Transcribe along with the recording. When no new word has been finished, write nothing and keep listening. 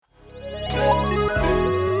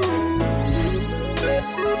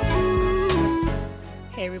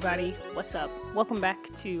everybody. What's up? Welcome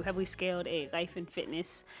back to Heavily Scaled, a life and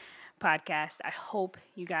fitness podcast. I hope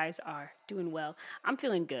you guys are doing well. I'm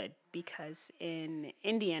feeling good because in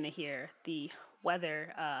Indiana here, the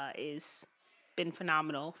weather is been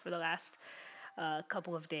phenomenal for the last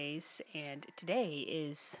couple of days, and today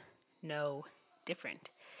is no different.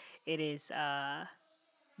 It is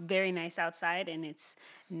very nice outside, and it's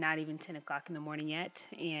not even 10 o'clock in the morning yet,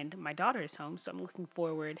 and my daughter is home, so I'm looking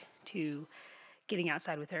forward to getting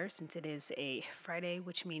outside with her since it is a Friday,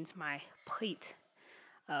 which means my plate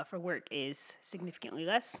for work is significantly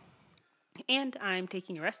less, and I'm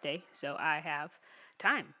taking a rest day, so I have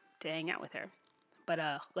time to hang out with her. But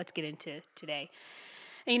let's get into today.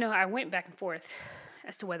 And, I went back and forth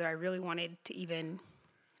as to whether I really wanted to even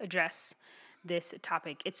address this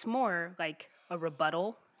topic. It's more like a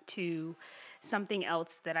rebuttal to something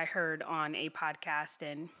else that I heard on a podcast,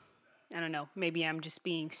 and I don't know, maybe I'm just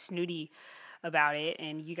being snooty about it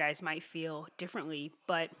and you guys might feel differently,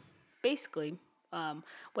 but basically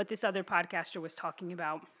what this other podcaster was talking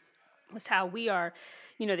about was how we are,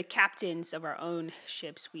 the captains of our own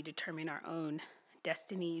ships. We determine our own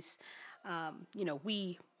destinies.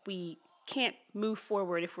 We can't move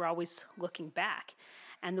forward if we're always looking back.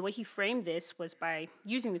 And the way he framed this was by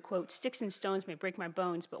using the quote, "Sticks and stones may break my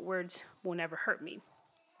bones, but words will never hurt me."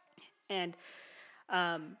 And,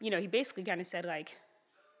 he basically kind of said, like,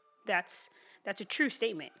 that's a true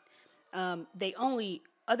statement.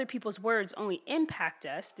 Other people's words only impact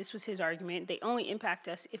us. This was his argument. They only impact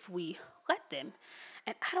us if we let them.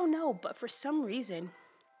 And I don't know, but for some reason,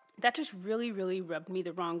 that just really, really rubbed me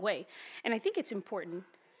the wrong way. And I think it's important.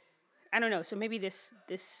 I don't know. So maybe this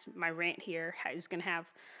my rant here is going to have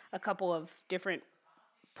a couple of different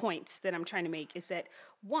points that I'm trying to make. Is that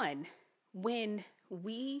one, when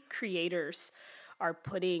we creators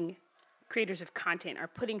of content are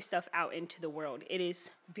putting stuff out into the world, it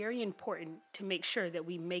is very important to make sure that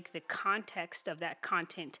we make the context of that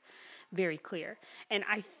content very clear. And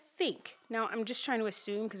I think, now I'm just trying to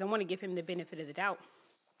assume because I want to give him the benefit of the doubt,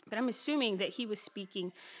 but I'm assuming that he was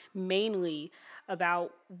speaking mainly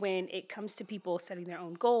about when it comes to people setting their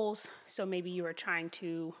own goals. So maybe you are trying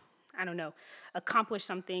to, I don't know, accomplish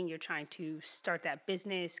something, you're trying to start that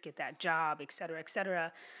business, get that job, et cetera, et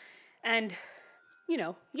cetera. And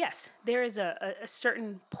yes, there is a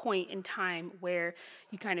certain point in time where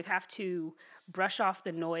you kind of have to brush off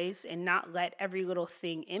the noise and not let every little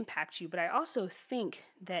thing impact you. But I also think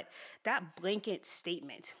that blanket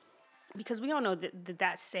statement, because we all know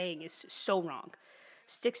that saying is so wrong.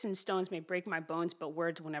 Sticks and stones may break my bones, but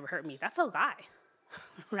words will never hurt me. That's a lie,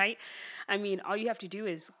 right? I mean, all you have to do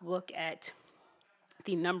is look at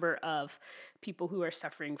the number of people who are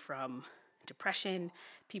suffering from depression,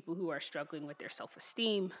 people who are struggling with their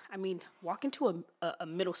self-esteem. I mean, walk into a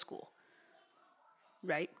middle school,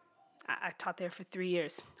 right? I taught there for 3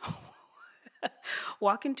 years.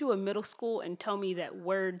 Walk into a middle school and tell me that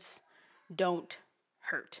words don't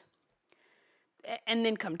hurt. And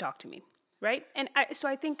then come talk to me, right? And so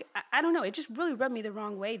I think, I don't know, it just really rubbed me the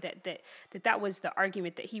wrong way that was the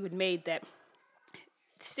argument that he would made, that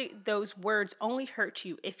those words only hurt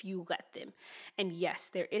you if you let them. And yes,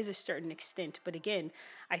 there is a certain extent, but again,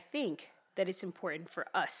 I think that it's important for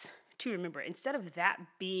us to remember, instead of that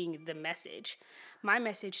being the message, my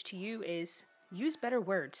message to you is use better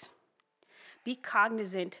words. Be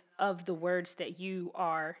cognizant of the words that you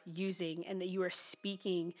are using and that you are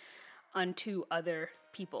speaking unto other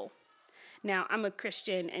people. Now, I'm a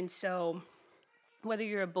Christian, and so whether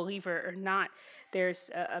you're a believer or not,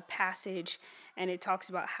 there's a passage, and it talks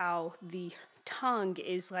about how the tongue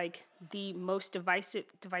is like the most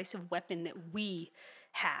divisive weapon that we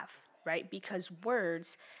have, right? Because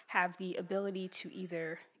words have the ability to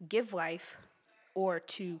either give life or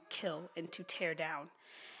to kill and to tear down.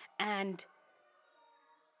 And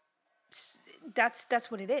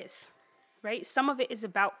that's what it is, right? Some of it is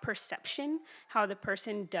about perception, how the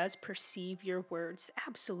person does perceive your words,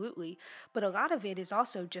 absolutely. But a lot of it is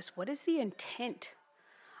also just, what is the intent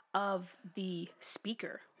of the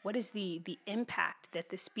speaker? What is the impact that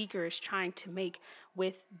the speaker is trying to make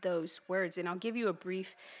with those words? And I'll give you a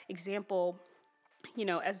brief example.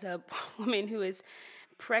 As a woman who is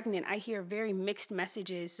pregnant, I hear very mixed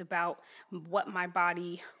messages about what my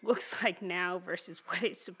body looks like now versus what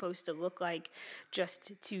it's supposed to look like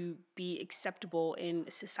just to be acceptable in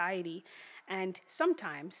society. And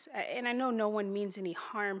sometimes, and I know no one means any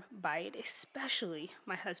harm by it, especially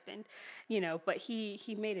my husband, but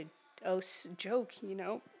he made a joke,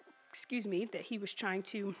 that he was trying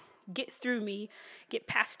to get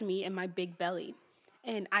past me and my big belly.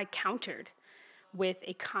 And I countered with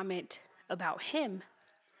a comment about him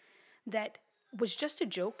that was just a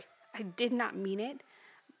joke. I did not mean it,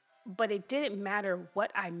 but it didn't matter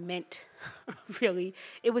what I meant, really.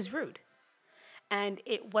 It was rude. And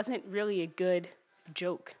it wasn't really a good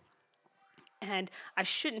joke. And I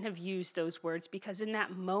shouldn't have used those words because in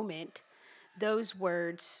that moment, those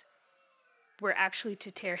words were actually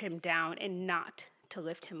to tear him down and not to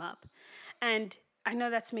lift him up. And I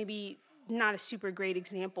know that's maybe not a super great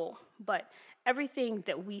example, but everything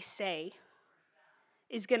that we say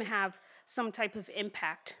is going to have some type of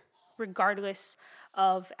impact regardless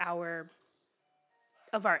of our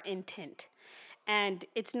intent. And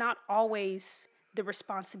it's not always the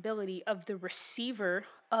responsibility of the receiver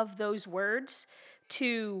of those words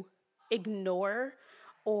to ignore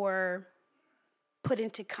or put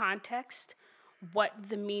into context what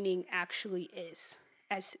the meaning actually is.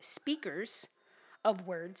 As speakers of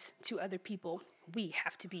words to other people, we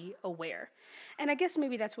have to be aware. And I guess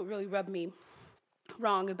maybe that's what really rubbed me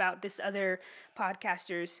wrong about this other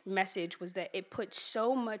podcaster's message, was that it put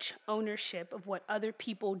so much ownership of what other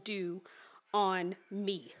people do on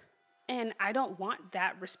me. And I don't want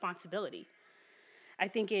that responsibility. I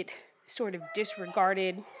think it sort of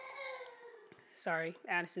disregarded, sorry,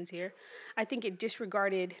 Addison's here. I think it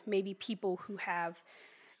disregarded maybe people who have,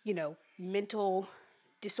 mental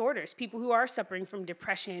disorders, people who are suffering from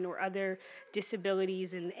depression or other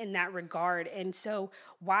disabilities in that regard. And so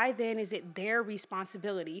why then is it their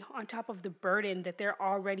responsibility, on top of the burden that they're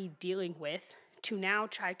already dealing with, to now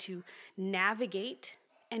try to navigate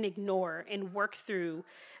and ignore and work through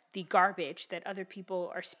the garbage that other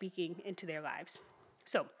people are speaking into their lives?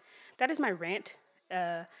 So that is my rant.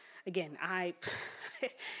 Again, I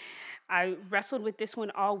wrestled with this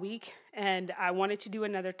one all week, and I wanted to do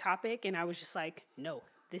another topic, and I was just like, no,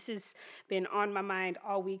 this has been on my mind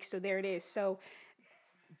all week, so there it is. So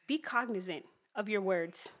be cognizant of your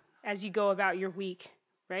words as you go about your week,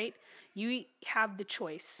 right? You have the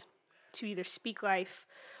choice to either speak life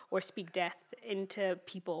or speak death into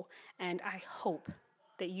people, and I hope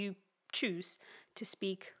that you choose to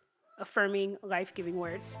speak affirming, life-giving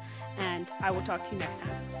words, and I will talk to you next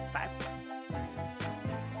time. Bye.